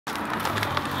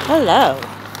Hello.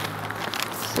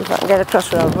 See if I can get across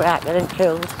the road without getting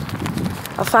killed.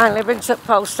 I've finally been to the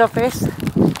post office.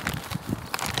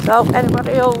 So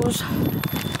anybody who's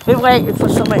been waiting for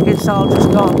something, it's all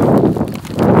just gone.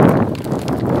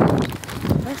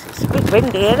 It's a bit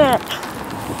windy, isn't it?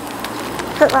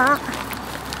 Look at that.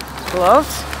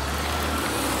 Gloves.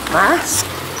 Mask.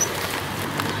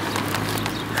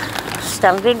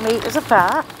 Standing meters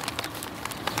apart.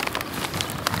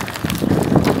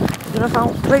 You're going to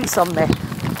phone police on me.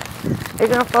 You're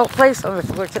going to phone police on me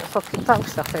for going to the fucking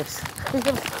post office.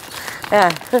 Yeah.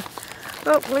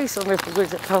 Phone police on me for going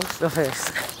to the post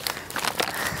office.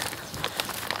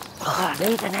 Oh, I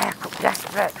need an haircut,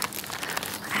 desperate.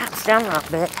 I can't stand that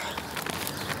bit.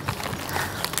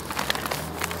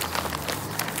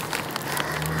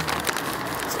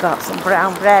 It's got some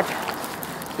brown bread.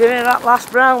 Give me that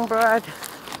last brown bread.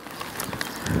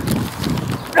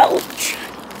 Roach!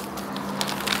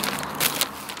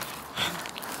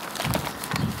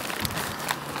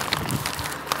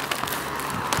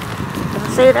 If I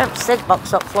see an empty cig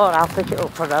box up floor, I'll pick it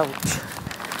up for roach.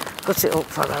 Cut it up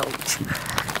for roach.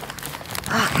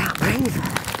 Oh, I can't breathe.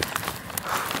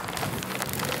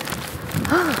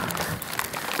 Oh,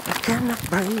 I cannot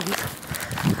breathe.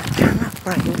 I cannot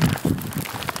breathe.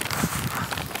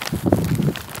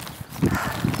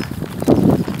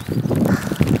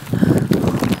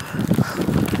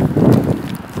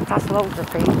 That's loads of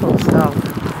people, so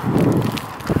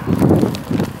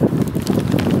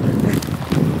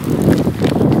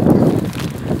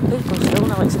people still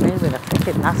know it's me with a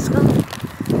fucking mask on.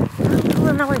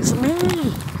 People know it's me.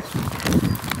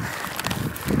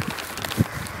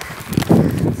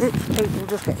 People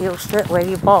just get used to it where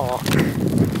you walk.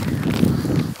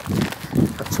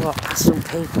 Got to walk past some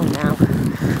people now,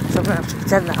 so I'm going to have to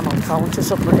pretend that I'm on the phone to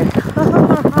somebody.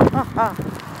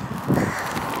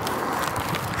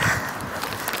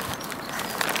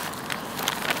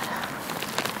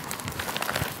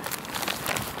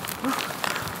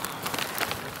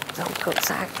 Don't cut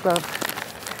sack club.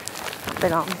 I've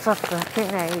been on for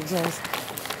fucking ages.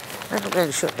 I haven't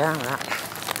really shut down that.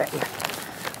 Bet you.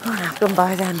 Oh, I've gone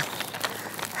by then.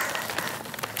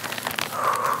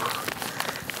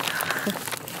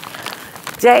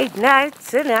 Date night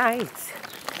tonight.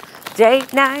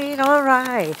 Date night,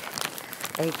 alright.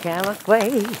 I cannot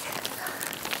wait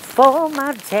for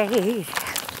my date.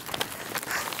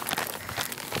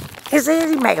 He's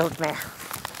emailed me.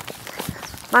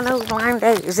 My new blind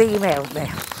date has emailed me.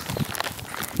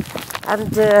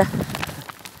 And I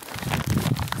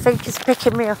think he's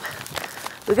picking me up.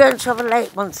 We're going to have a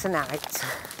late one tonight.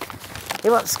 He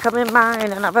wants to come in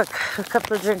mine and have a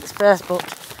couple of drinks first, but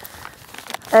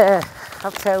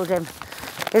I've told him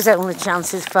his only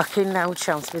chance is fucking no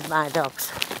chance with my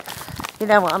dogs. You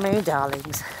know what I mean,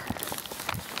 darlings?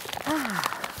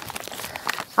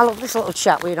 I love this little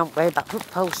chat we don't way back from the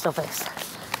post office.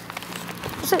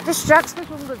 Because it distracts me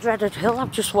from the dreaded hill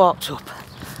I've just walked up.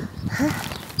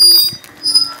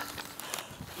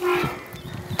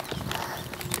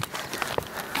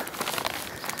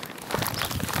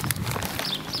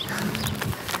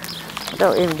 I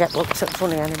don't even get looked at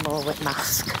funny anymore with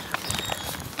mask.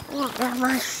 What the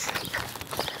my shit?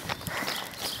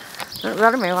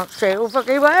 None of me wants to who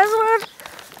fucking wears one.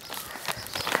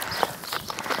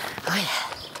 Oh yeah.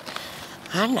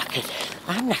 I'm knackered.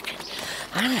 I'm knackered.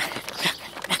 I'm knackered.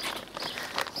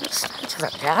 Knackered. Let's go to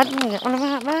that garden and get one of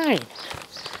mine.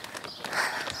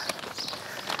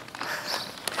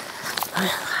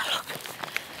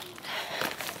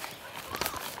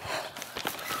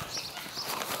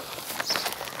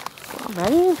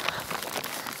 Mine.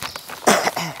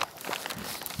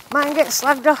 Mine gets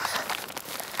slagged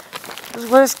off. There's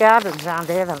worse gardens around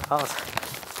here than ours.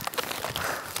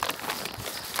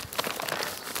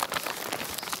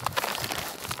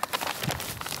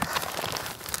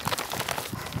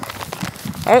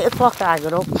 Eight o'clock I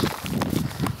got up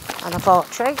and I thought,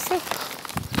 Tracy,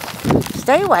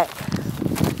 stay awake.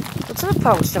 Go to the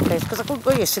post office because I couldn't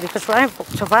go yesterday because Ryan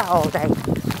booked up out all day.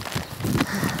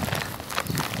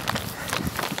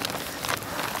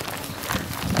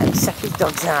 Set his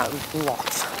dogs out a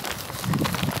lot.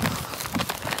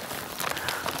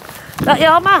 Is that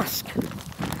your mask?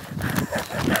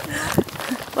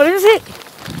 What is it?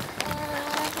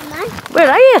 Mine. Where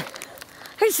are you?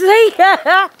 It's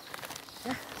there.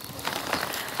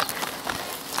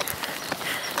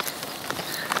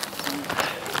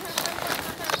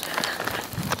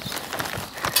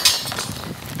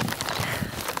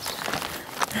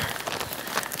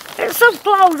 Get some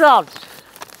clothes on.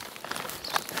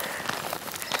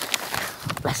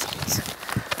 Blessings.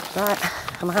 Right,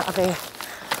 I'm out of here.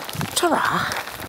 Ta-ra.